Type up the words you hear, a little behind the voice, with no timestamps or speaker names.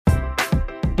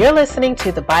You're listening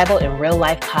to the Bible in Real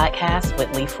Life podcast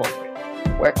with Lee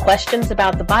Fuller, where questions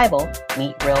about the Bible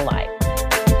meet real life.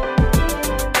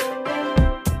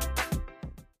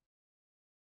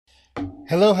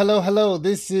 Hello.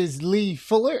 This is Lee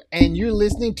Fuller, and you're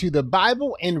listening to the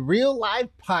Bible in Real Life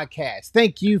podcast.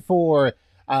 Thank you for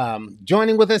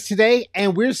joining with us today.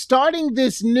 And we're starting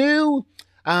this new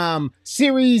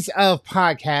series of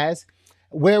podcasts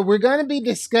where we're going to be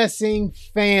discussing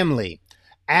family,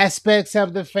 aspects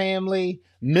of the family,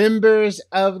 members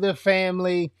of the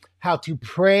family, how to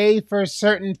pray for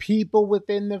certain people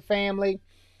within the family.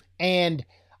 And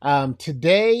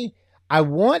today, I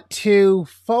want to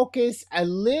focus a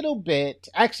little bit.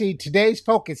 Actually, today's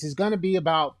focus is going to be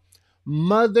about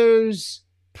mothers'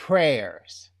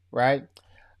 prayers, right?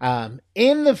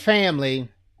 In the family,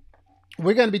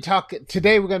 we're going to be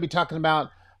talking about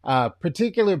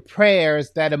particular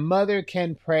prayers that a mother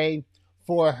can pray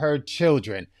for her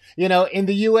children. You know, in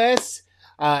the U.S.,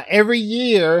 every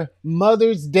year,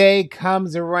 Mother's Day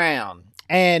comes around,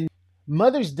 and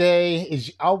Mother's Day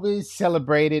is always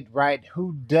celebrated, right?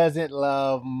 Who doesn't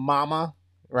love mama,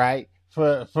 right?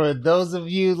 For those of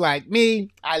you like me,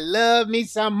 I love me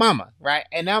some mama, right?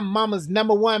 And I'm mama's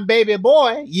number one baby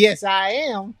boy. Yes, I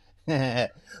am.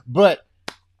 But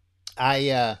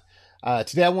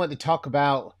today I want to talk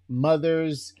about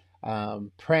mothers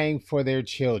praying for their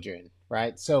children,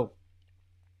 right? So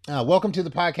welcome to the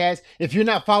podcast. If you're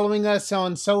not following us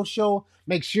on social,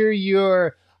 make sure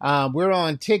we're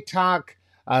on TikTok,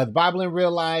 the Bible in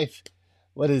Real Life.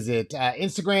 What is it?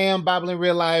 Instagram, Bible in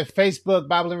Real Life, Facebook,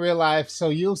 Bible in Real Life. So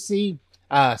you'll see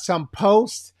some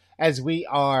posts as we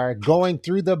are going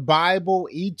through the Bible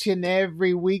each and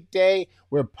every weekday.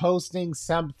 We're posting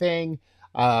something.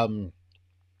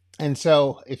 And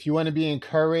so if you want to be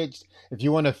encouraged, if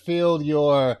you want to fill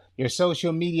your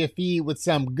social media feed with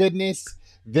some goodness,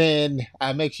 then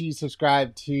make sure you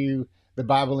subscribe to the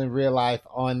Bible in Real Life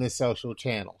on the social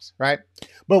channels, right?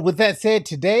 But with that said,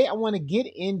 today I want to get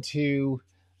into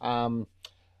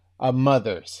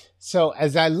mothers. So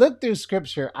as I look through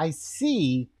scripture, I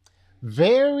see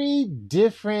very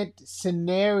different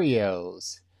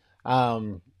scenarios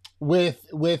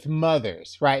with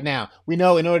mothers right now. We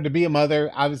know in order to be a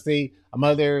mother, obviously a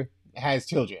mother has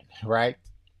children, right?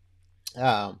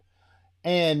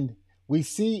 And we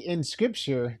see in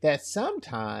scripture that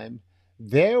sometime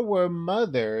there were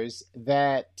mothers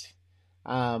that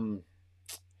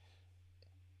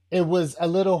it was a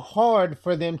little hard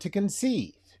for them to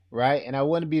conceive, right? And I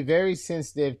want to be very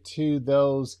sensitive to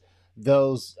those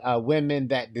women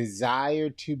that desire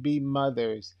to be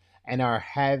mothers and are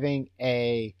having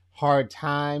a hard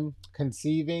time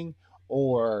conceiving,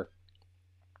 or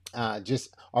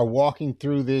just are walking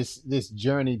through this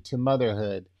journey to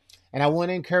motherhood. And I want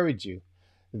to encourage you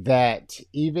that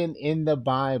even in the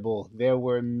Bible, there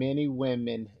were many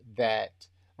women that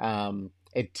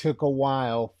it took a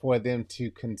while for them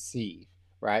to conceive,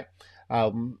 right?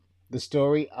 The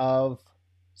story of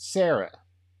Sarah,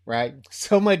 right?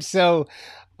 So much so,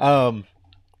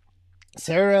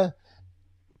 Sarah,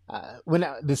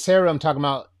 the Sarah I'm talking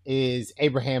about is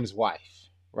Abraham's wife,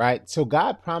 right? So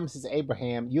God promises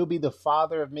Abraham, you'll be the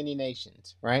father of many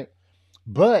nations, right?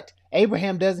 But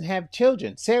Abraham doesn't have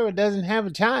children. Sarah doesn't have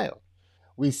a child.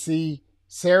 We see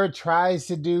Sarah tries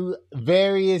to do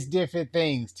various different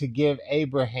things to give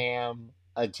Abraham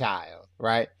a child,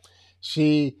 right?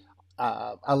 She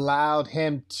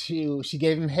she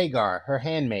gave him Hagar, her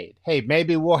handmaid. Hey,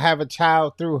 maybe we'll have a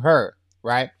child through her,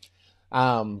 right?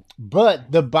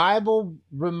 But the Bible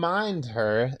reminds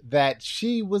her that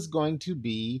she was going to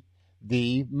be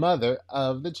the mother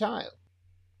of the child.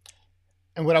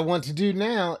 And what I want to do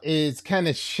now is kind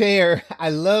of share. I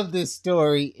love this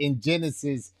story in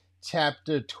Genesis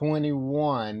chapter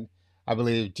 21, I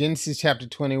believe, Genesis chapter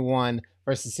 21,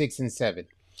 verses 6 and 7,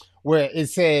 where it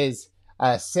says,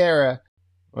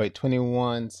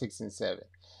 21, 6 and 7.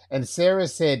 And Sarah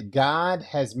said, God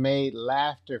has made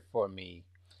laughter for me.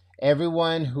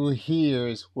 Everyone who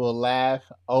hears will laugh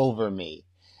over me.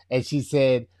 And she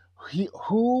said,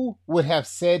 who would have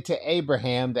said to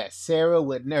Abraham that Sarah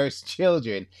would nurse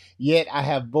children? Yet I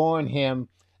have borne him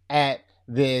at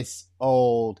this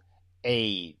old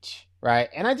age, right?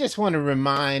 And I just want to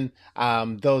remind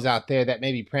those out there that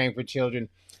may be praying for children,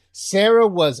 Sarah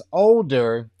was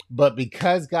older, but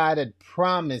because God had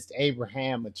promised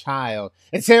Abraham a child,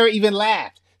 and Sarah even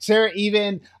laughed. Sarah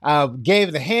even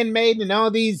gave the handmaiden and all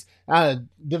these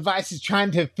devices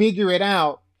trying to figure it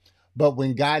out. But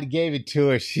when God gave it to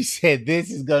her, she said,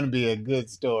 this is going to be a good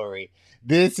story.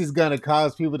 This is going to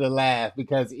cause people to laugh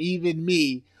because even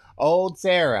me, old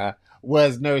Sarah,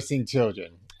 was nursing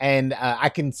children. And I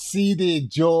can see the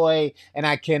joy, and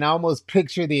I can almost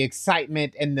picture the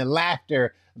excitement and the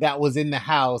laughter that was in the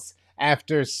house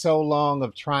after so long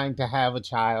of trying to have a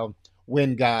child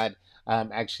when God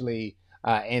actually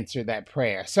answered that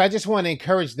prayer. So I just want to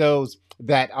encourage those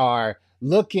that are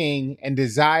looking and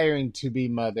desiring to be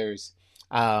mothers,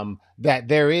 that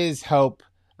there is hope,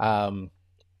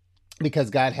 because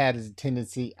God has a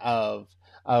tendency of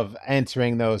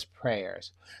answering those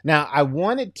prayers. Now, I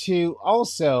wanted to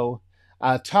also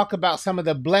talk about some of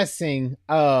the blessing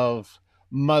of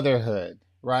motherhood,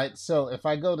 right? So if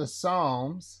I go to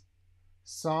Psalm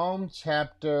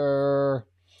chapter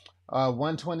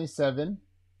 127,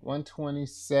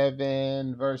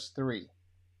 verse 3,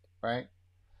 right?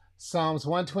 Psalms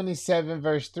 127,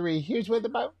 verse 3. Here's what the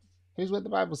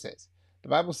Bible says. The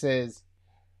Bible says,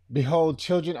 "Behold,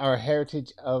 children are a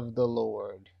heritage of the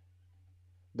Lord.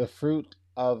 The fruit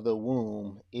of the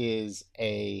womb is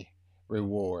a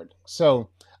reward." So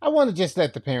I want to just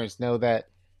let the parents know that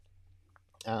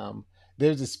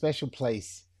there's a special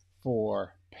place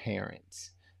for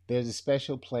parents. There's a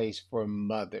special place for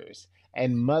mothers.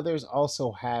 And mothers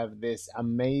also have this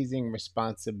amazing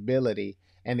responsibility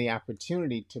and the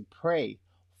opportunity to pray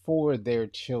for their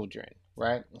children,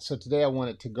 right? So today I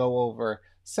wanted to go over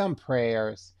some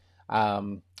prayers,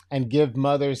 and give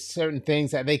mothers certain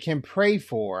things that they can pray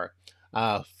for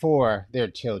their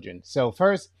children. So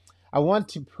first, I want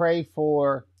to pray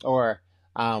for, or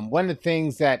one of the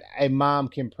things that a mom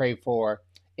can pray for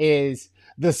is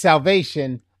the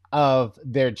salvation of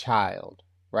their child,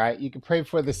 right? You can pray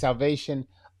for the salvation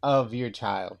of your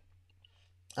child.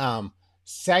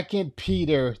 2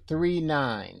 Peter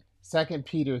 3:9. 2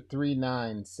 Peter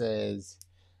 3:9 says,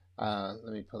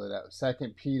 let me pull it up.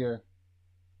 2 Peter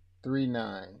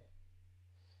 3:9.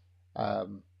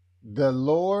 The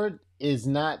Lord is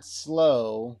not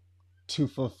slow to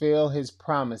fulfill his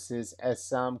promises, as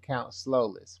some count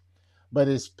slowness, but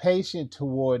is patient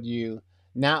toward you,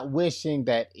 not wishing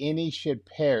that any should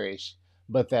perish,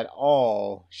 but that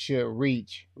all should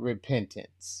reach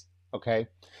repentance. Okay?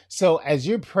 So as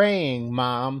you're praying,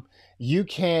 mom, you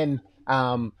can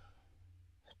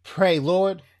pray,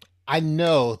 Lord, I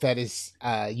know that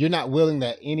you're not willing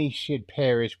that any should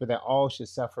perish, but that all should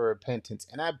suffer repentance.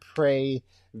 And I pray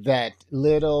that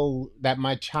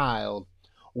my child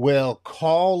will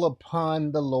call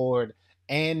upon the Lord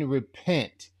and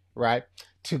repent, right?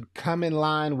 To come in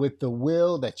line with the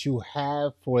will that you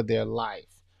have for their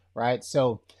life, right?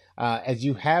 So as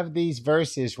you have these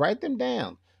verses, write them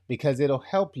down, because it'll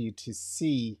help you to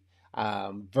see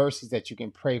verses that you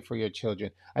can pray for your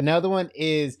children. Another one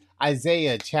is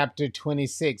Isaiah chapter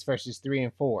 26, verses 3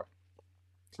 and 4.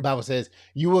 The Bible says,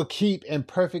 "You will keep in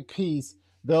perfect peace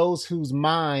those whose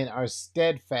mind are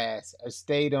steadfast, are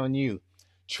stayed on you.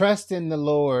 Trust in the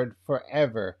Lord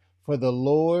forever, for the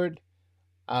Lord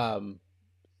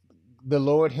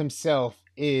himself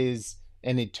is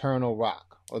an eternal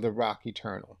rock," or the rock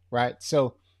eternal, right?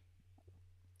 So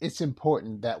it's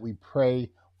important that we pray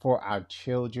for our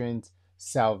children's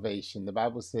salvation. The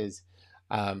Bible says,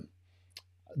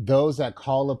 those that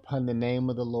call upon the name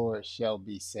of the Lord shall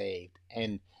be saved.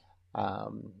 And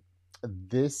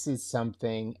this is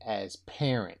something as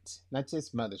parents, not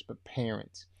just mothers, but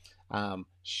parents,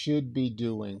 should be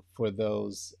doing for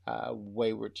those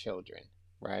wayward children,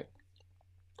 right?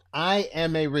 I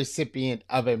am a recipient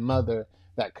of a mother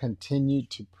that continued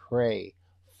to pray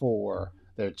for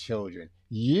their children.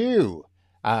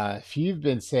 If you've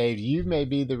been saved, you may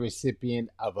be the recipient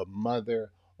of a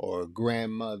mother or a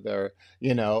grandmother,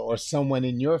 or someone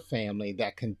in your family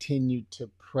that continued to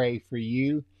pray for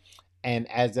you. And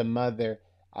as a mother,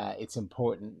 it's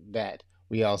important that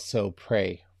we also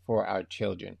pray for our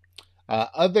children.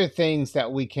 Other things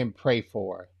that we can pray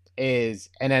for is,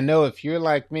 and I know if you're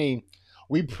like me,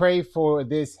 we pray for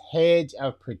this hedge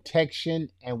of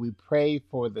protection, and we pray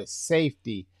for the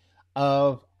safety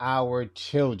of our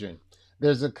children.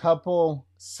 There's a couple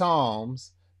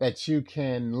Psalms that you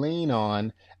can lean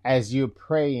on as you're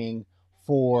praying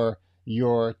for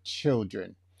your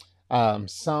children.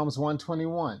 Psalms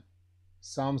 121.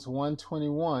 Psalms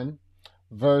 121,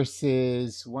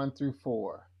 verses 1 through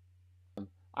 4.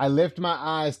 I lift my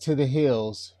eyes to the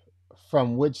hills,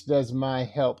 from which does my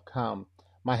help come?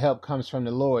 My help comes from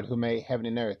the Lord who made heaven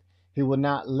and earth. He will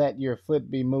not let your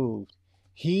foot be moved.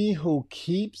 He who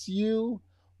keeps you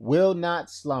will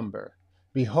not slumber.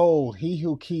 Behold, he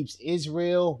who keeps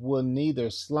Israel will neither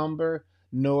slumber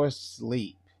nor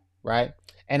sleep, right?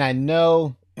 And I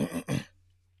know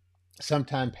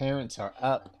sometimes parents are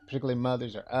up, particularly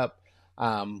mothers are up,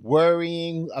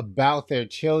 worrying about their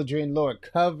children. Lord,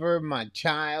 cover my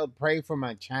child, pray for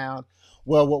my child.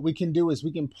 Well, what we can do is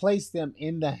we can place them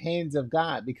in the hands of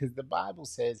God, because the Bible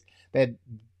says that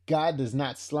God does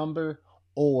not slumber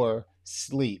or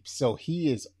sleep. So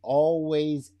he is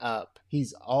always up.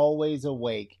 He's always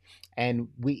awake. And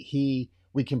we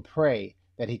can pray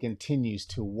that he continues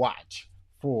to watch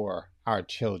for our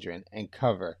children and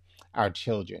cover our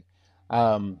children.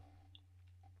 Um,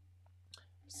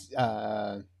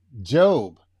 uh,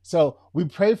 Job. So we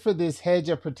pray for this hedge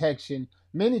of protection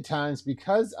many times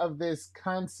because of this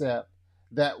concept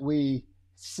that we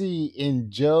see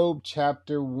in Job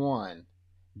chapter 1.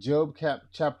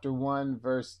 Chapter 1,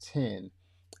 verse 10.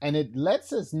 And it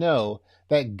lets us know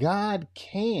that God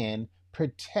can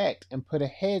protect and put a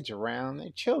hedge around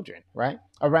their children, right?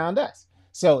 Around us.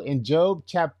 So in Job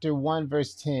chapter 1,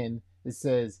 verse 10, it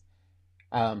says,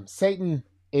 Satan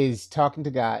is talking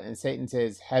to God, and Satan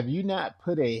says, have you not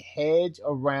put a hedge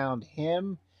around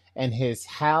him and his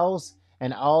house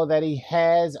and all that he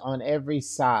has on every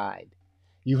side?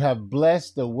 You have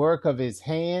blessed the work of his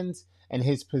hands, and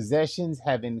his possessions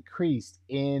have increased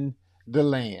in the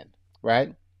land.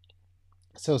 Right?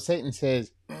 So Satan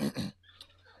says,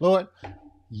 Lord,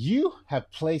 you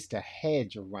have placed a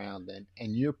hedge around them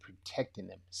and you're protecting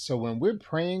them. So when we're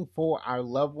praying for our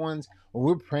loved ones, or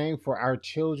we're praying for our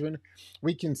children,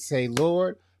 we can say,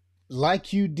 Lord,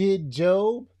 like you did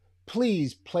Job,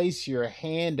 please place your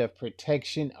hand of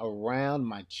protection around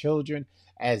my children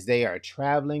as they are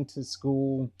traveling to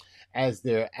school, as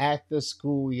they're at the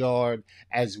schoolyard,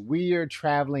 as we are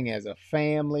traveling as a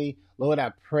family. Lord,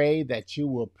 I pray that you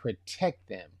will protect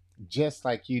them just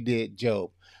like you did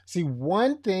Job. See,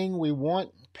 one thing we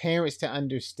want parents to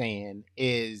understand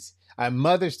is,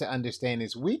 mothers to understand,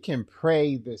 is we can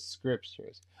pray the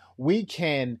scriptures. We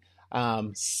can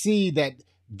see that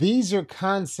these are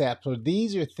concepts, or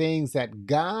these are things that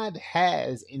God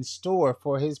has in store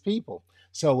for his people.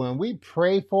 So when we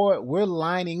pray for it, we're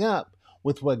lining up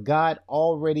with what God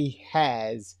already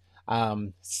has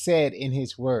said in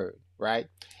his word, right?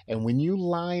 And when you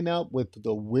line up with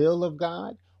the will of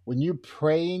God, when you're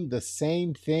praying the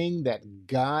same thing that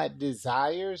God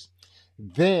desires,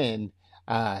 then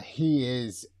he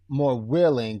is more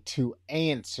willing to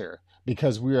answer,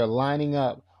 because we are lining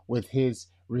up with his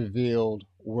revealed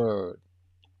word.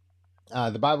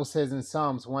 The Bible says in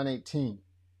Psalms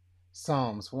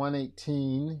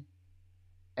 118,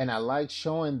 and I like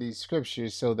showing these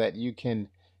scriptures so that you can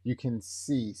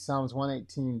see. Psalms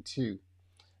 118:2.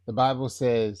 The Bible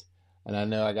says, and I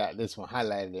know I got this one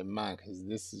highlighted in mine because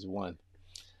this is one.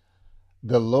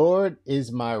 The Lord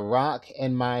is my rock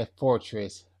and my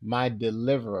fortress, my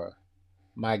deliverer,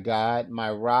 my God,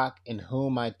 my rock in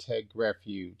whom I take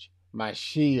refuge, my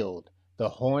shield, the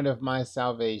horn of my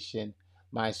salvation,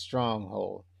 my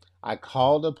stronghold. I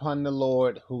called upon the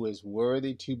Lord, who is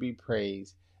worthy to be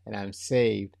praised, and I'm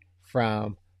saved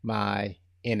from my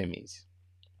enemies.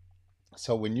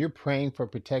 So when you're praying for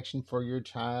protection for your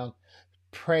child,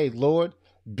 pray, Lord,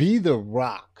 be the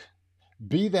rock,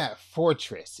 be that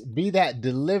fortress, be that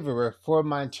deliverer for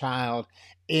my child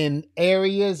in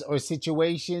areas or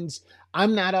situations.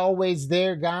 I'm not always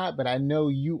there, God, but I know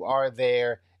you are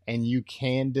there and you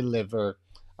can deliver.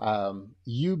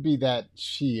 You be that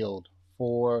shield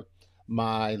for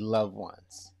my loved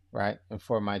ones, right? And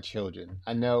for my children.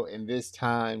 I know in this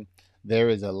time, there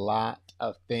is a lot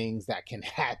of things that can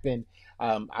happen.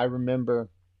 I remember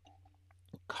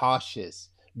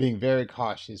being very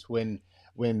cautious when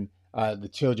the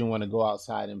children want to go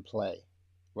outside and play,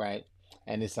 right?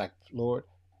 And it's like, Lord,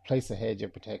 place a hedge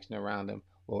of protection around them.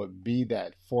 Lord, be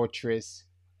that fortress,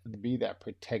 be that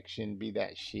protection, be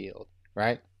that shield,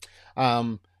 right?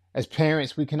 As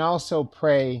parents, we can also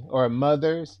pray, or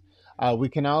mothers, we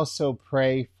can also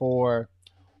pray for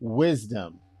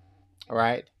wisdom,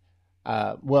 right?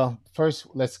 Well, first,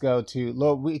 let's go to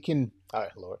Lord. All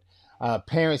right, Lord.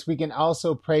 Parents, we can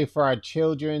also pray for our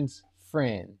children's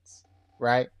friends,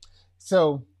 right?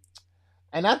 So,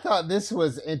 and I thought this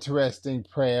was interesting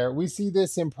prayer. We see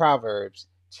this in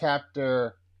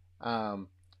um,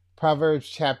 Proverbs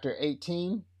chapter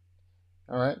 18.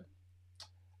 All right.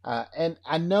 And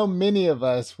I know many of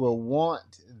us will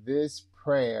want this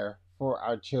prayer for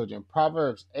our children.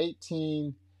 Proverbs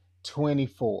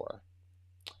 18:24.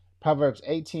 Proverbs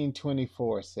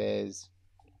 18:24 says,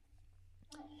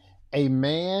 a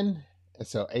man,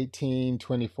 so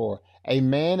 18:24, a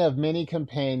man of many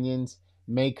companions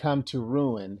may come to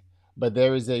ruin, but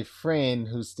there is a friend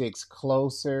who sticks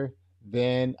closer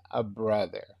than a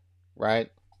brother,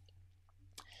 right?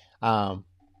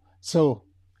 So,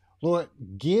 Lord,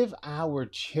 give our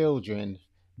children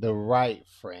the right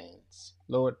friends.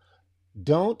 Lord,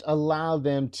 Don't allow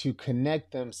them to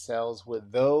connect themselves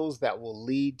with those that will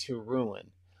lead to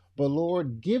ruin. But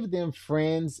Lord, give them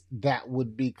friends that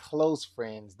would be close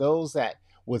friends, those that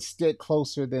would stick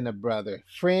closer than a brother,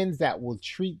 friends that will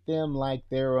treat them like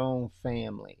their own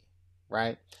family,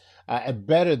 right?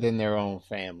 Better than their own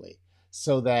family,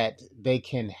 so that they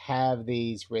can have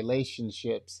these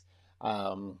relationships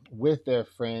with their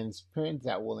friends, friends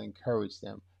that will encourage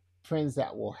them, friends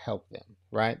that will help them,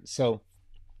 right? So,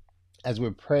 as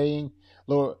we're praying,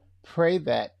 Lord, pray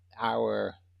that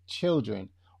our children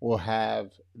will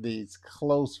have these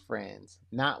close friends,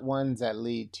 not ones that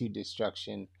lead to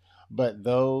destruction, but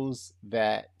those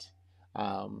that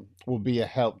will be a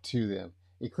help to them.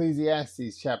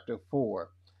 Ecclesiastes chapter 4.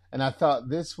 And I thought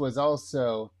this was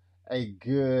also a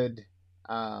good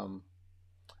um,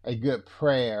 a good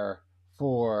prayer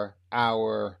for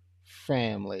our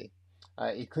family.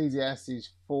 Ecclesiastes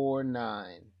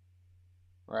 4:9,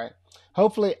 right?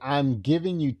 Hopefully, I'm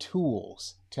giving you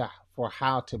tools for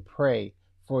how to pray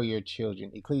for your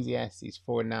children. Ecclesiastes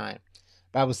 4:9.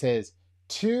 Bible says,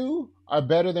 two are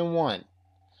better than one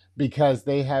because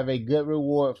they have a good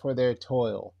reward for their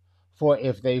toil. For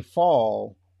if they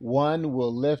fall, one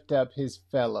will lift up his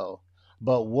fellow.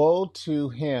 But woe to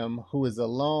him who is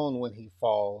alone when he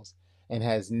falls and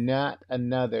has not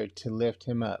another to lift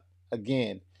him up.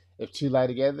 Again, if two lie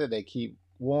together, they keep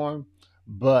warm.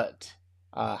 But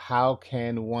how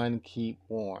can one keep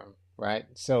warm, right?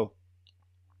 So,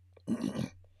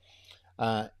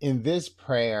 in this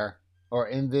prayer or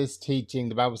in this teaching,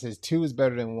 the Bible says two is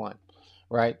better than one,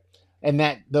 right? And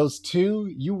that those two,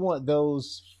 you want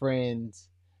those friends,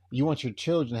 you want your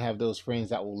children to have those friends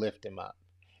that will lift them up.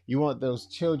 You want those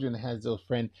children to have those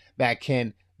friends that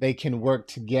they can work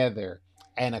together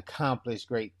and accomplish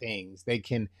great things. They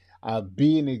can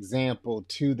be an example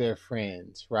to their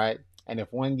friends, right? And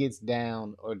if one gets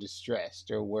down or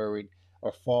distressed or worried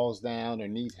or falls down or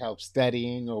needs help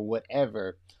studying or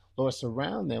whatever, Lord,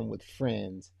 surround them with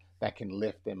friends that can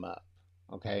lift them up.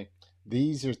 Okay?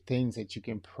 These are things that you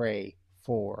can pray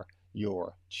for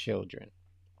your children.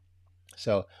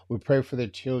 So we pray for their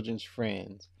children's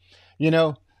friends. You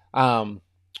know,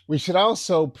 we should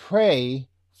also pray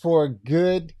for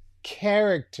good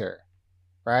character,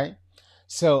 right?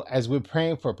 So as we're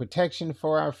praying for protection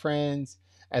for our friends,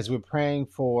 as we're praying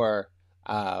for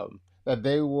that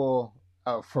they will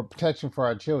for protection for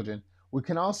our children, we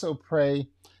can also pray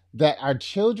that our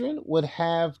children would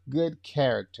have good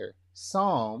character.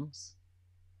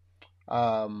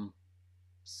 Um,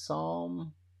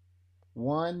 Psalm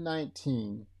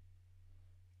 119,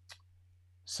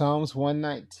 Psalms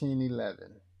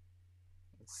 119:11.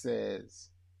 It says,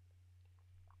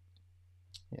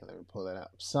 let me pull it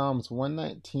up. Psalms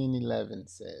 119:11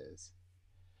 says,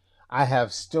 I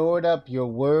have stored up your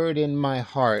word in my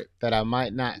heart that I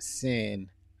might not sin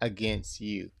against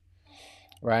you.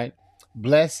 Right?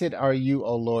 Blessed are you,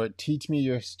 O Lord. Teach me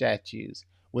your statutes.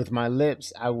 With my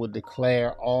lips, I will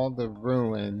declare all the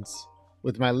ruins.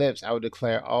 With my lips, I will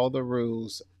declare all the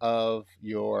rules of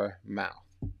your mouth.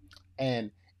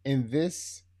 And in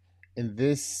this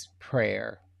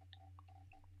prayer,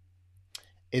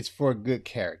 it's for good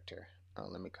character. Oh,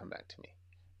 let me come back to me.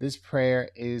 This prayer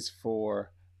is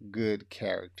for good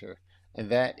character, and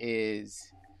that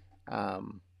is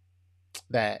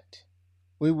that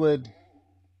we would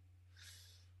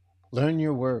learn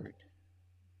your word.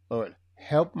 Lord,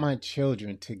 help my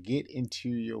children to get into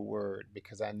your word,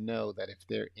 because I know that if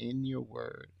they're in your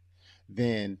word,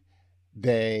 then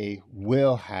they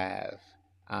will have,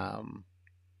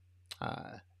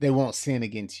 they won't sin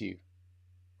against you,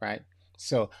 right?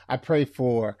 So I pray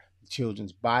for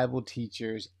children's Bible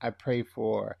teachers. I pray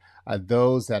for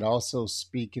those that also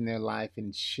speak in their life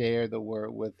and share the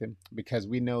word with them, because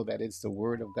we know that it's the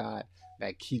word of God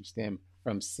that keeps them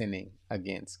from sinning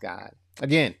against God.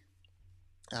 Again,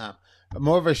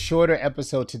 more of a shorter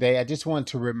episode today. I just want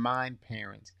to remind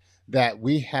parents that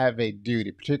we have a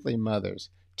duty, particularly mothers,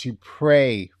 to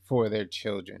pray for their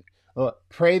children.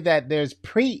 Pray that there's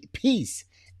peace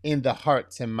in the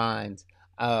hearts and minds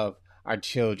of our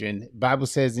children. The Bible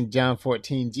says in John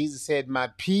 14, Jesus said, my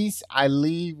peace I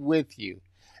leave with you.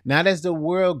 Not as the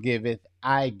world giveth,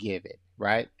 I give it,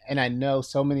 right? And I know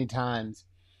so many times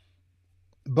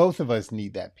both of us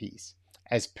need that peace.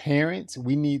 As parents,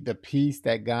 we need the peace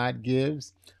that God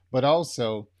gives, but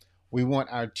also we want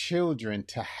our children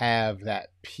to have that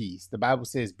peace. The Bible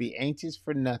says, be anxious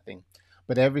for nothing,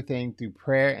 but everything through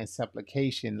prayer and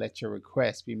supplication, let your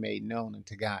requests be made known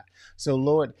unto God. So,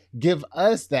 Lord, give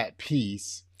us that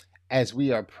peace as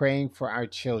we are praying for our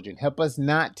children. Help us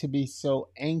not to be so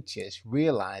anxious,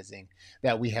 realizing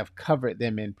that we have covered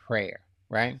them in prayer,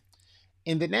 right?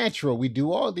 in the natural, we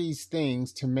do all these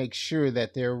things to make sure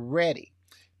that they're ready,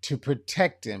 to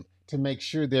protect them, to make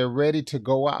sure they're ready to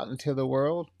go out into the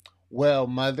world. Well,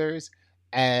 mothers,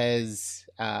 as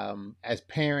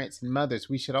parents and mothers,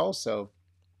 we should also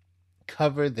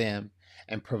cover them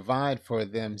and provide for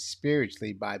them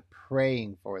spiritually by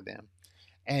praying for them.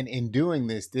 And in doing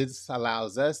this, this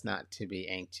allows us not to be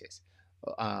anxious,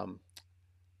 um,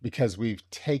 because we've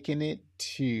taken it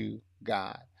to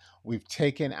God. We've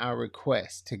taken our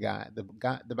request to God.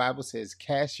 The Bible says,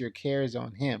 cast your cares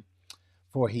on him,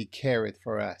 for he careth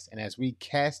for us. And as we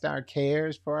cast our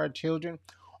cares for our children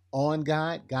on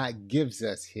God, God gives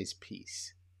us his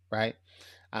peace, right?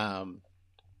 Um,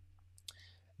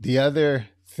 the other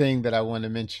thing that I want to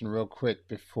mention real quick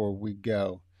before we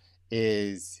go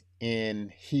is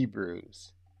in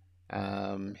Hebrews.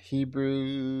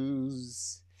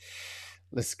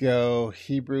 Let's go.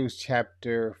 Hebrews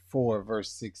chapter 4,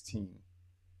 verse 16.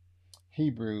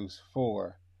 Hebrews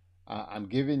 4. I'm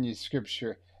giving you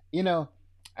scripture. You know,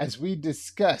 as we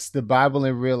discuss the Bible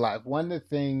in real life, one of the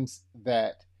things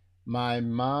that my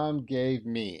mom gave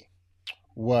me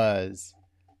was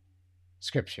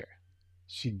scripture.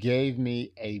 She gave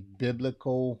me a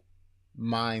biblical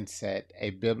mindset,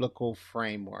 a biblical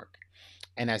framework.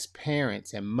 And as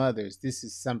parents and mothers, this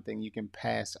is something you can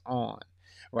pass on,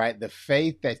 right? The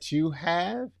faith that you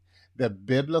have, the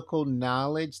biblical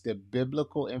knowledge, the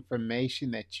biblical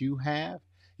information that you have,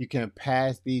 you can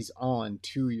pass these on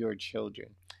to your children.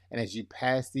 And as you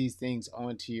pass these things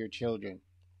on to your children,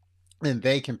 then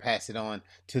they can pass it on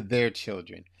to their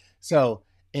children. So,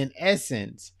 in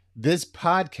essence, this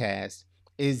podcast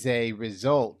is a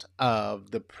result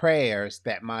of the prayers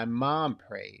that my mom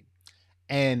prayed,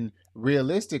 and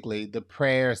realistically, the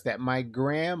prayers that my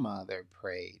grandmother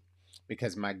prayed,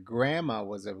 because my grandma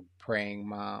was a praying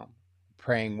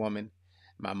woman.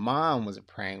 My mom was a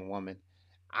praying woman.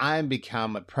 I'm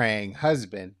become a praying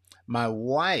husband. My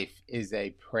wife is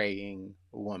a praying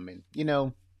woman. You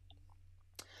know,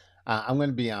 I'm going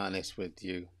to be honest with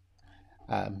you.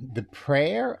 The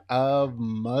prayer of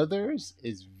mothers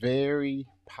is very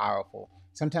powerful.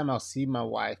 Sometimes I'll see my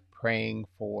wife praying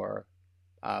for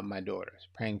my daughters,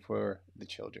 praying for the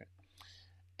children.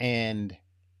 And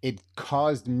it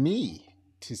caused me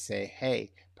to say,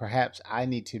 hey, perhaps I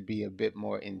need to be a bit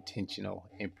more intentional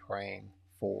in praying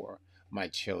for my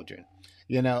children.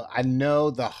 You know, I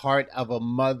know the heart of a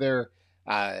mother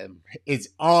is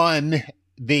on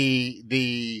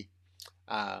the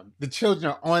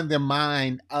children are on the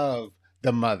mind of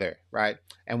the mother, right?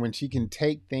 And when she can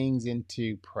take things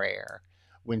into prayer,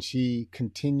 when she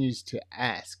continues to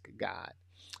ask God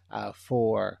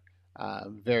for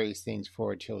various things for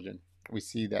her children, we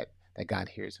see that God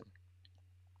hears them,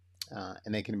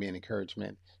 and they can be an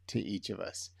encouragement to each of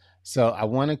us. So I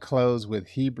want to close with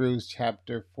Hebrews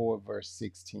chapter 4, verse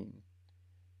 16.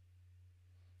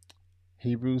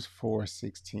 Hebrews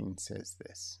 4:16 says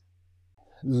this.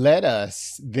 Let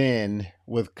us then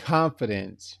with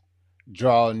confidence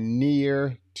draw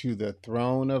near to the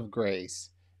throne of grace,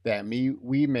 that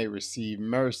we may receive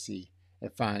mercy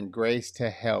and find grace to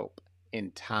help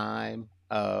in time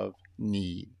of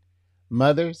need.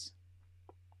 Mothers,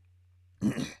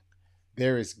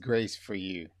 there is grace for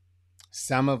you.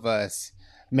 Some of us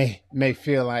may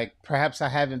feel like perhaps I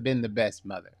haven't been the best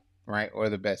mother, right, or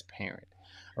the best parent,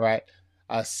 right?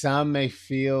 Some may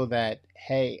feel that,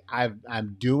 hey,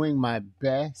 I'm doing my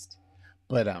best,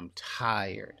 but I'm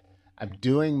tired. I'm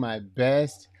doing my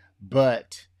best,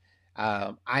 but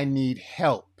I need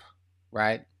help,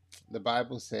 right? The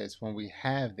Bible says when we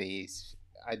have these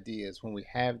ideas, when we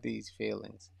have these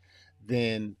feelings,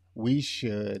 then we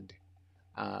should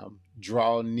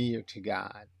draw near to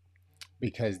God,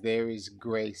 because there is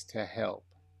grace to help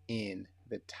in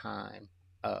the time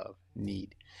of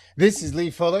need. This is Lee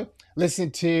Fuller.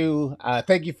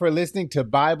 Thank you for listening to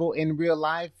Bible in Real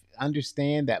Life.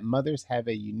 Understand that mothers have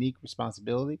a unique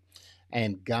responsibility,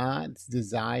 and God's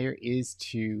desire is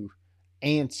to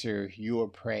answer your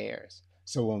prayers.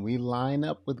 So when we line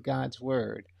up with God's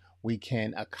word, we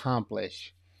can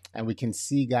accomplish and we can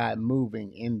see God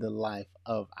moving in the life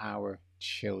of our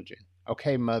children.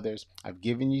 Okay, mothers, I've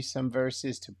given you some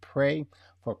verses to pray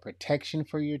for protection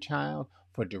for your child,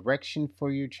 for direction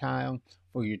for your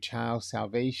child's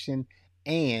salvation,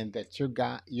 and that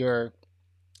your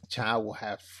child will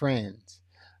have friends.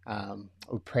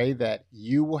 We pray that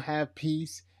you will have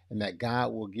peace and that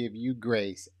God will give you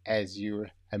grace as you're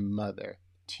a mother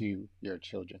to your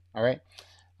children. All right.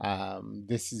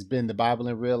 This has been the Bible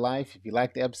in Real Life. If you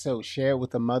liked the episode, share it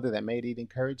with a mother that may need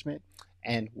encouragement,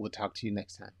 and we'll talk to you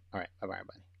next time. All right. Bye-bye,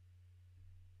 everybody.